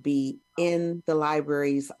programming will be in the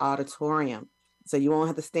library's auditorium. So you won't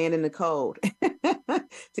have to stand in the cold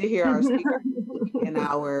to hear our speakers and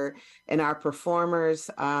our performers.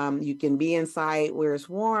 You can be inside where it's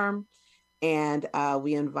warm. And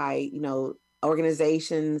we invite,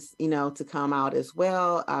 organizations, to come out as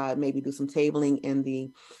well, maybe do some tabling in the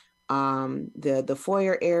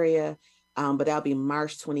foyer area. But that'll be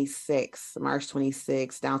March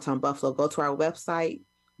 26th, downtown Buffalo. Go to our website,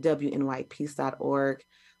 WNYPC.org,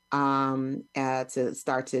 to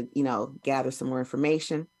start to, gather some more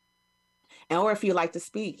information. Or if you'd like to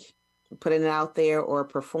speak, putting it out there or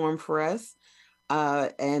perform for us,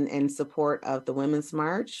 and in support of the Women's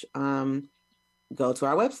March, go to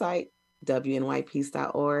our website,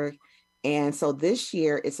 WNYPC.org. And so this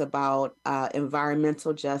year it's about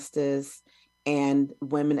environmental justice and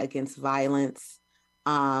women against violence,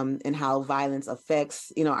 and how violence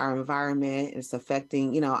affects, our environment. It's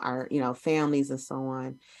affecting, our, families and so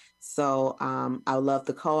on. So I would love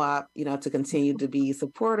the co-op, to continue to be a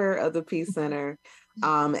supporter of the Peace Center,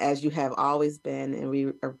 as you have always been, and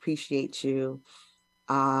we appreciate you.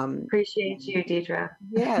 Appreciate you, Deidra.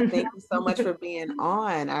 Yeah, thank you so much for being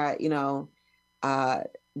on.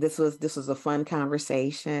 This was a fun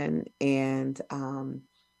conversation, and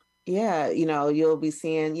you'll be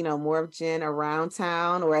seeing, more of Jen around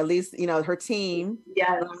town, or at least, her team.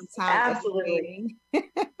 Yes, absolutely.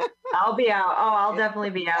 I'll be out. Oh, I'll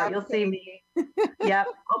definitely be out. You'll see me. Yep.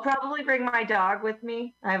 I'll probably bring my dog with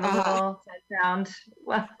me. I have a little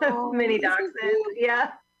 10-pound mini dachshund.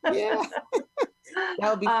 Yeah. Yeah.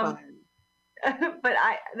 That'll be fun. But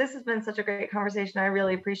this has been such a great conversation. I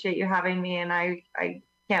really appreciate you having me, and I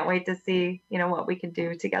can't wait to see, what we can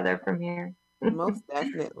do together from here. Most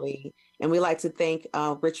definitely. And we like to thank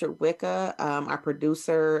Richard Wicca, our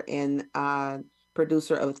producer and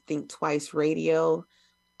producer of Think Twice Radio.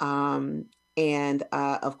 And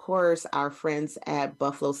of course, our friends at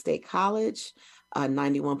Buffalo State College,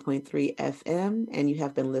 91.3 FM. And you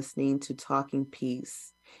have been listening to Talking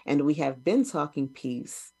Peace. And we have been talking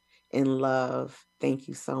peace and love. Thank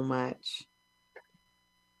you so much.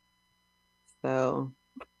 So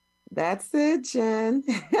that's it, Jen.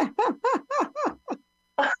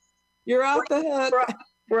 You're off the hook.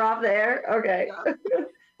 We're off the air? Okay.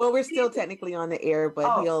 Well, we're still technically on the air,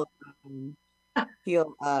 but he'll clean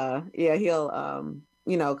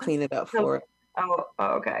it up for us. Oh,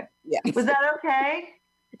 okay. Yeah. Was that okay?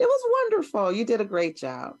 It was wonderful. You did a great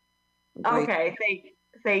job. Okay.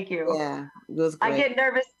 Thank you. Yeah, it was great. I get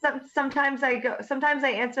nervous. Sometimes I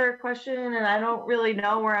answer a question and I don't really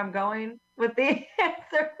know where I'm going with the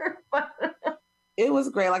answer. It was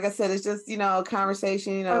great. Like I said, it's just, a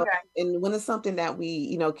conversation, okay. And when it's something that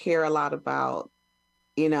we, care a lot about,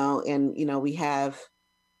 and, we have,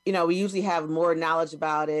 we usually have more knowledge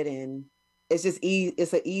about it, and it's just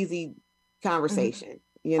it's an easy conversation,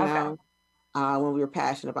 Okay. When we were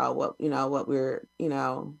passionate about what we're,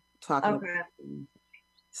 talking about.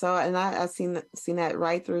 So, and I seen that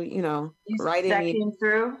right through, right in That you. came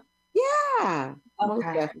through? Yeah, most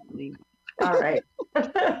Okay. definitely. All right.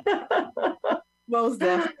 Most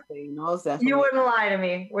definitely. Most definitely. You wouldn't lie to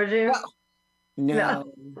me, would you?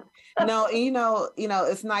 No. No,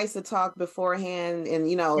 it's nice to talk beforehand and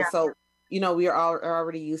Yeah. so we are all are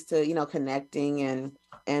already used to, connecting and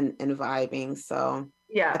vibing. So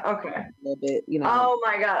Yeah, okay. a little bit, Oh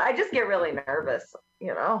my God. I just get really nervous,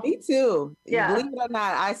 Me too. Yeah. Believe it or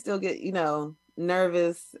not, I still get,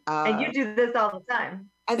 nervous. And you do this all the time.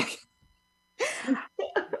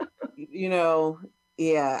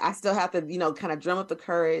 Yeah, I still have to, kind of drum up the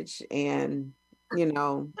courage and,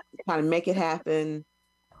 kind of make it happen.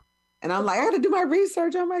 And I'm like, I got to do my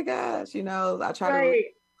research. Oh my gosh, I try to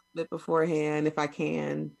read it beforehand if I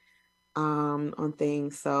can, on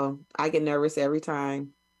things. So I get nervous every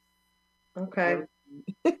time. Okay.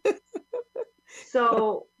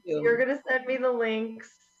 So you're gonna send me the links.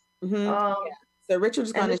 Yeah. So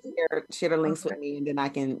Richard's going to share the links with me, and then I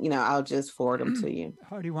can, I'll just forward them to you.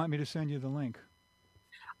 How do you want me to send you the link?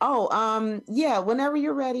 Oh, yeah, whenever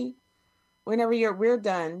you're ready, we're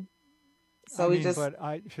done. So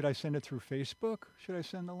should I send it through Facebook? Should I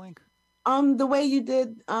send the link? The way you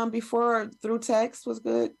did before through text was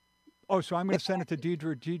good. Oh, so I'm going to send it to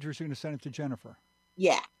Deidra. Deidre's going to send it to Jennifer.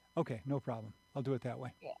 Yeah. Okay, no problem. I'll do it that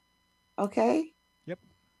way. Yeah. Okay. Yep.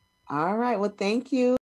 All right. Well, thank you.